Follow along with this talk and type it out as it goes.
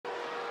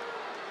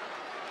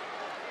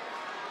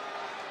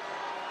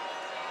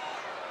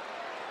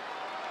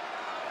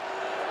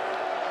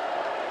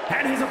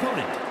And his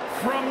opponent,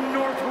 from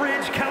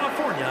Northridge,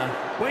 California,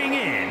 weighing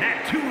in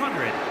at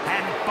 205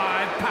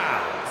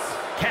 pounds,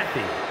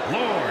 Kathy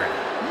Lord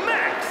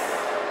Max.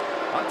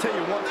 I'll tell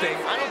you one thing,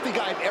 I don't think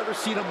I've ever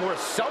seen a more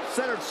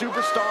self-centered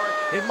superstar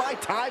in my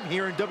time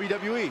here in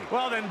WWE.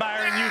 Well then,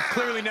 Byron, you've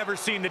clearly never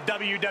seen the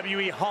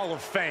WWE Hall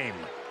of Fame.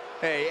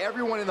 Hey,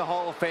 everyone in the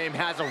Hall of Fame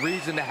has a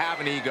reason to have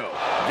an ego.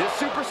 This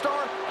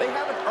superstar, they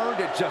haven't earned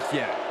it just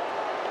yet.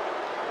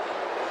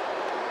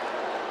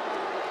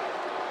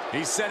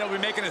 He said he'll be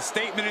making a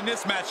statement in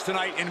this match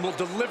tonight and will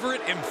deliver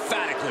it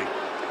emphatically.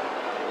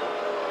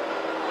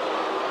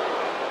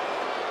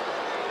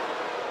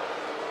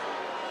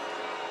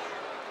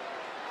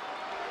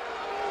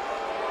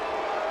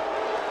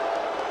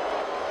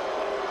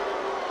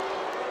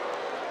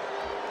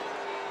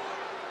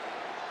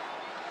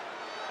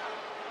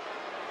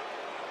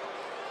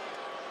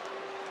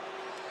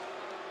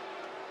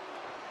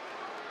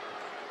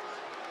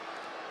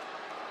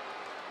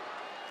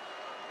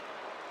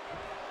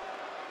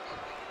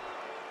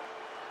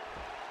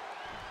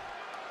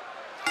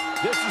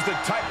 This is the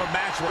type of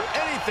match where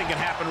anything can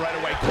happen right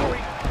away. Corey,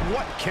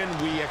 what can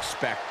we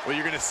expect? Well,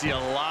 you're going to see a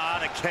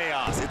lot of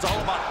chaos. It's all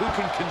about who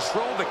can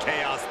control the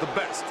chaos the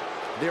best.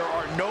 There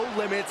are no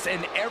limits,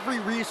 and every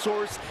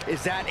resource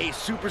is at a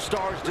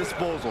superstar's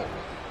disposal.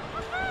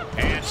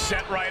 And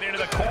set right into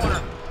the corner.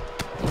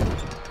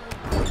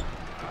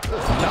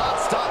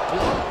 Non-stop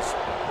blows.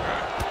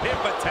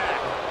 Hip attack.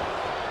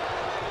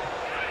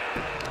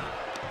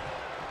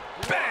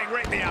 Bang,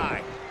 right in the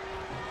eye.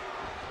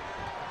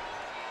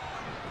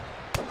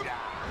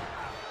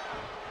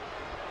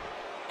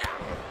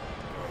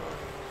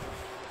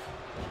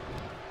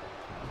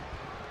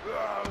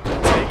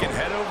 Taking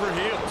head over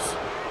heels.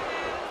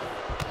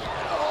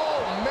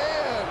 Oh,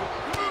 man.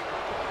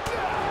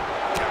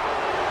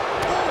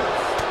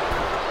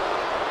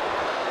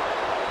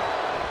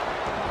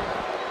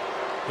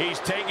 He's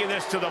taking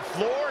this to the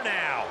floor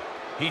now.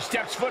 He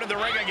steps foot in the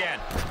ring again.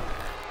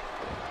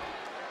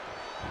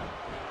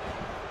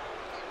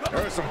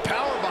 There's some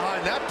power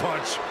behind that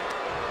punch.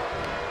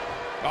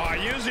 Oh,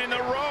 using the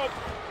rope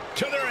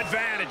to their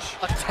advantage.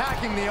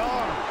 Attacking the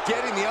arm,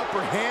 getting the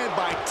upper hand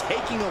by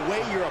taking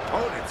away your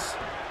opponents.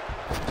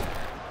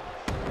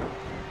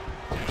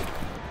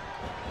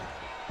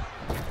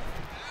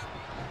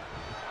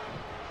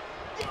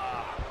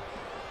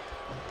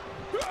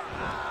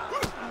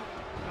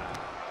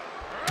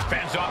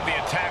 Fends off the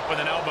attack with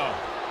an elbow.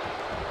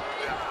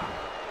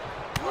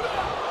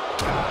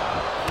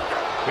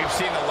 We've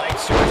seen the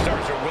lengths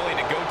superstars are willing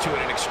to go to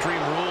in an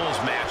Extreme Rules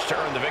match to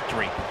earn the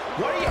victory.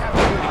 What do you have to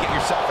do to get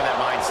yourself in that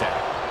mindset?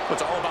 Well,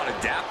 it's all about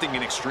adapting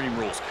in Extreme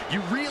Rules.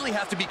 You really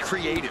have to be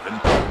creative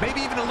and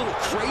maybe even a little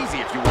crazy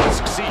if you want to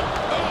succeed.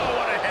 Oh,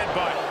 what a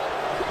headbutt.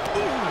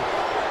 Ooh.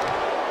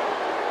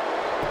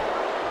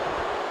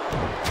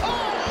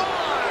 Oh,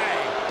 my!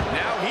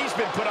 Now he's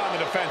been put on the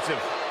defensive.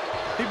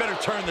 He better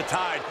turn the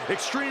tide.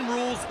 Extreme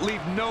Rules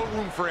leave no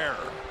room for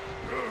error.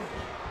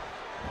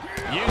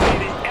 Using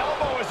the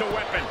elbow as a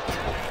weapon.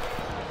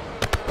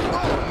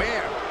 Oh,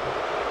 man.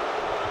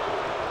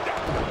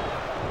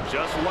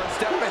 Just one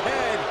step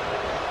ahead.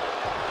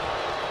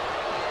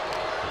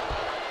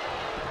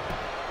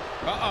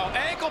 Uh-oh,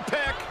 ankle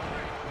pick.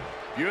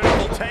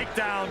 Beautiful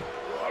takedown.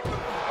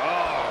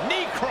 Oh,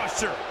 knee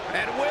crusher.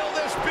 And will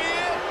this be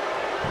it?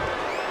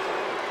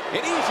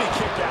 An easy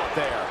kick out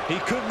there. He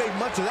couldn't make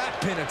much of that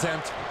pin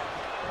attempt.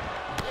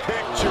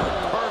 Picture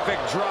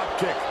perfect drop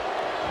kick.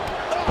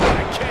 Oh, what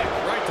a kick.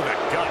 Right to the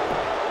gut.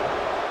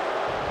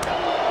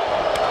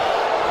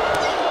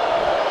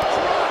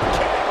 Drop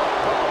kick.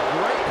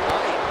 Great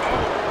height.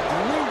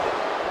 Oh,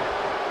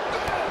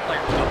 like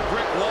a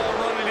brick wall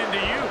running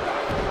into you.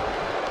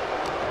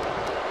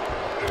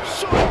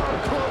 Sharp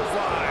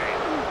clothesline.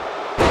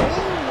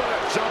 Ooh, what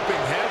a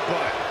jumping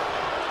headbutt.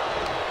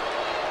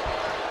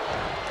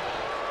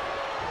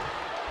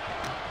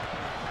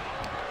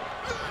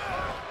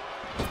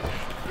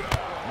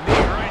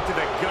 Knee right to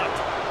the gut.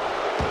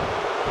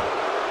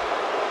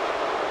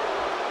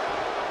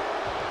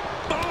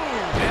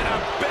 Boom! And a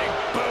big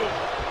boot.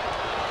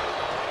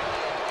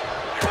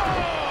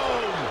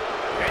 Boom!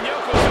 And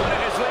Yokozuna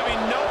is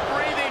leaving no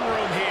breathing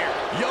room here.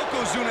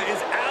 Yokozuna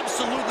is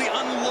absolutely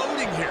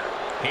unloading here.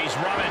 He's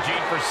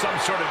rummaging for some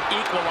sort of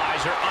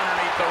equalizer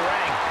underneath the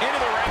ring. Into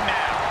the ring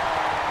now.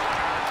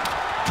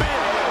 Big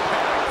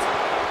impact.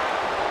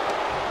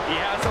 He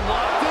has him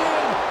locked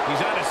in.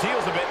 He's on his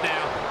heels a bit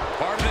now.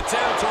 Part of the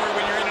territory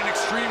when you're in an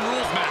Extreme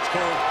Rules match,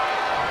 Cole.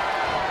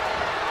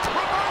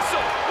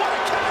 Reversal. What a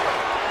counter.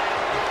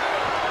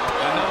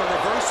 Another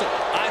reversal.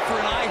 Eye for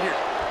an eye here.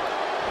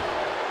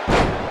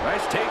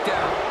 Nice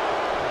takedown.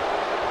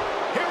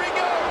 Here he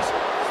goes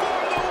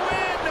for the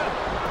win.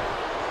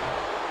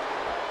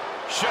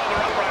 Shoulder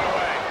up right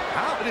away.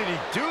 How did he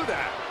do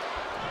that?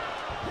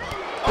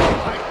 Oh,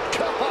 my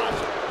God.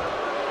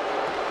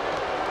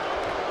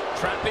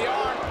 Trap the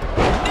arm.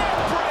 Neck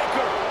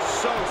breaker.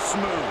 So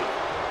smooth.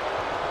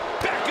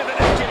 Back of the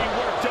neck getting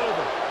worked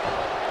over.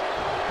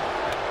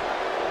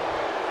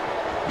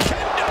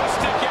 Kendo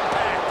stick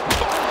impact.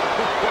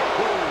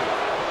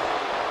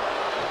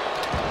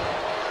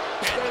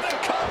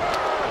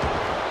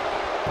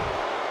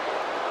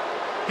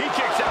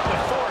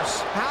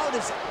 How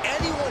does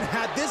anyone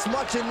have this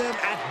much in them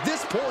at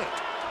this point?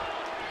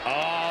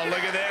 Oh,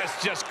 look at this.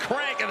 Just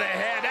cranking the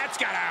head. That's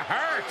got to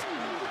hurt.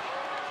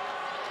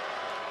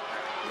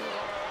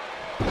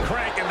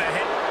 Cranking the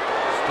head.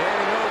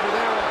 Standing over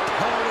their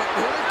opponent.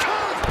 Here it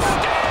comes.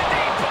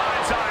 Standing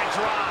bonsai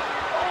drop.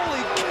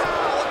 Holy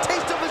cow, a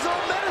taste of his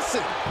own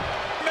medicine.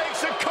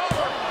 Makes a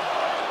cover.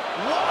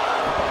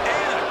 What?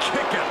 And a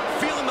kick out.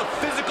 Feeling the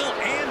physical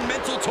and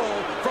mental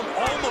toll from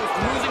almost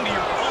losing to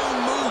your own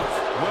move.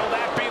 Will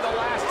that be the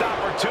last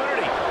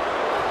opportunity?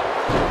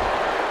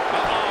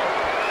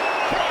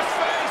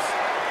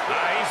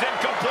 He's in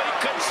complete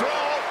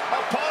control.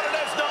 Opponent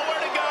has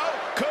nowhere to go.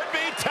 Could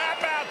be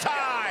tap out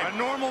time. A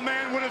normal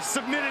man would have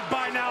submitted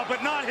by now,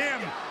 but not him.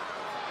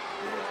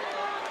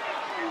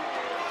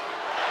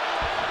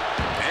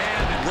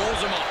 And it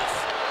rolls him off.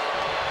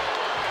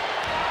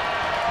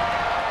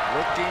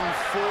 Looking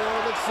for,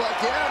 looks like,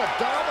 yeah, an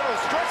abdominal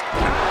stretch.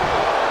 Let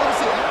me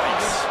see that.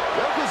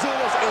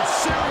 Yokozuna's in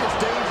serious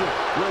danger.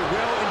 We're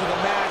well into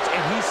the match,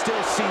 and he still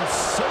seems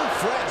so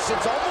fresh.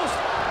 It's almost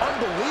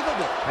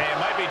unbelievable. Hey, it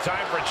might be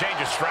time for a change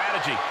of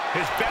strategy.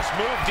 His best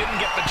move didn't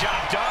get the job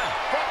done.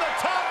 From the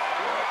top.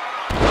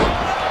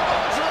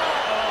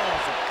 Oh,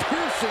 it's a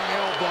piercing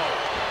elbow.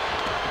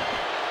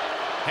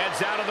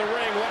 Heads out of the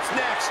ring. What's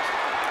next?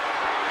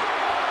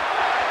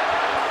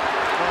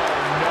 Oh,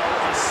 no,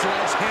 a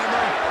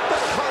sledgehammer.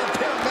 Better call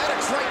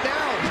paramedics right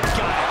now.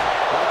 Got it.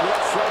 That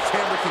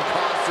sledgehammer can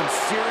cause some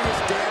serious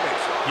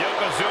damage.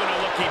 Yokozuna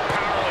looking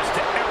powerless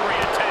to every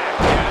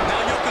attack. Yeah, now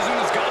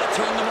Yokozuna's got to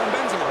turn the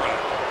momentum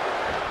around.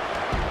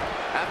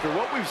 After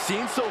what we've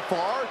seen so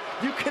far,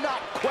 you cannot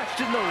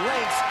question the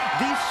lengths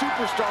these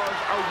superstars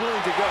are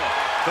willing to go.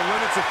 The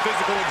limits of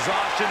physical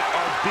exhaustion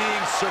are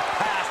being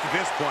surpassed at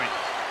this point.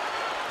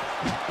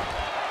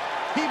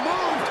 He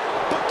moved,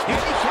 but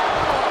can he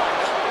capitalize?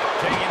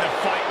 Taking the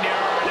fight near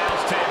our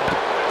announce table.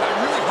 I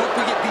really hope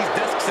we get these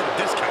discs at a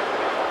discount.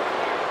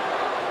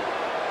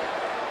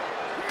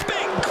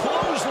 Big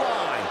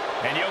clothesline.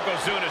 And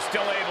Yokozuna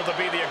still able to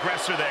be the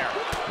aggressor there.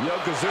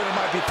 Yokozuna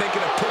might be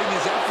thinking of putting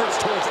his efforts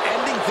towards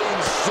ending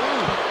things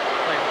soon.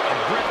 Like a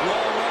brick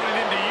wall running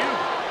into you.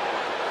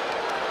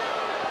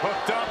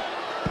 Hooked up.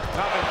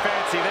 Nothing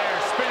fancy there.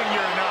 Spinning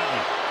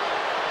Uranagi.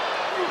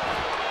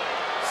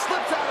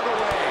 Slips out of the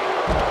way.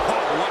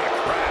 Oh, what a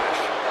crash.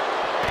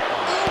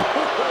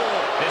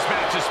 This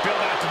match is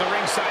spilled out to the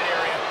ringside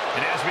area.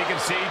 And as we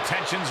can see,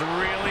 tension's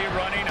really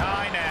running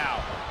high now.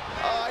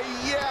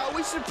 Yeah,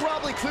 we should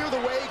probably clear the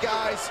way,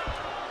 guys.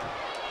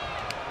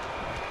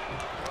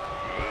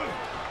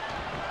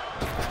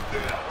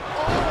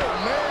 Oh,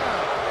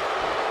 man.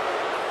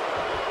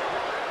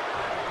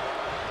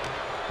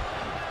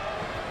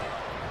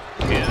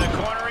 In the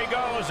corner he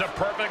goes, a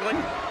perfectly...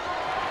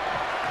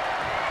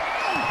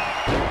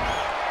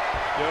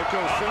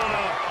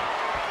 Yokozuna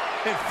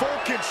in full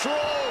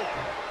control.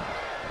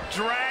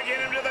 Dragging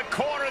him to the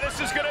corner. This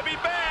is going to be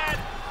bad.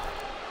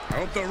 I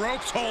hope the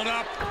ropes hold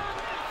up.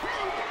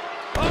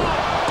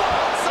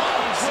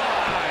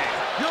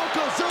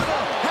 Yokozuna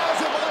has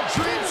him on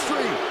Dream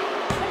Street.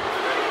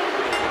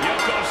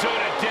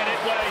 Yokozuna did it.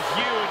 What a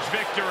huge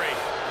victory.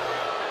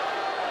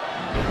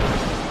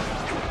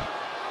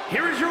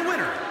 Here is your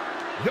winner,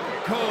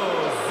 Yokozuna.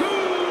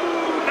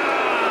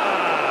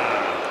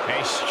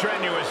 A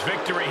strenuous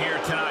victory here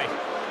tonight.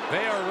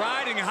 They are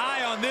riding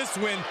high on this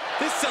win.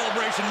 This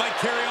celebration might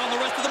carry on the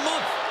rest of the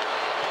month.